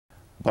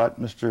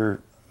But Mr.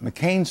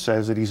 McCain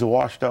says that he's a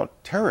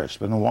washed-out terrorist.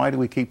 But then why do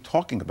we keep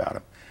talking about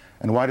him?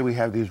 And why do we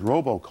have these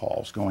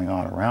robocalls going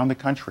on around the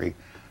country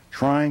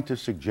trying to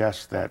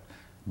suggest that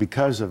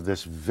because of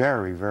this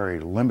very, very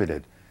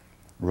limited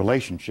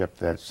relationship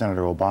that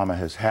Senator Obama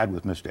has had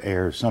with Mr.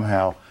 Ayers,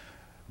 somehow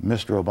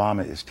Mr.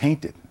 Obama is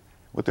tainted?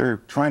 What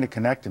they're trying to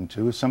connect him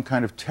to is some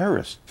kind of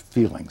terrorist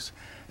feelings.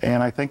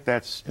 And I think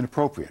that's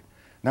inappropriate.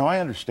 Now, I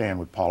understand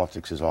what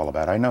politics is all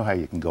about. I know how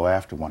you can go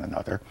after one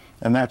another,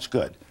 and that's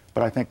good.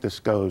 But I think this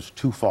goes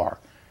too far.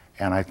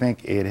 And I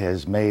think it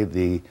has made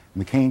the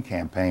McCain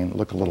campaign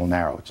look a little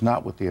narrow. It's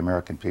not what the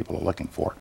American people are looking for.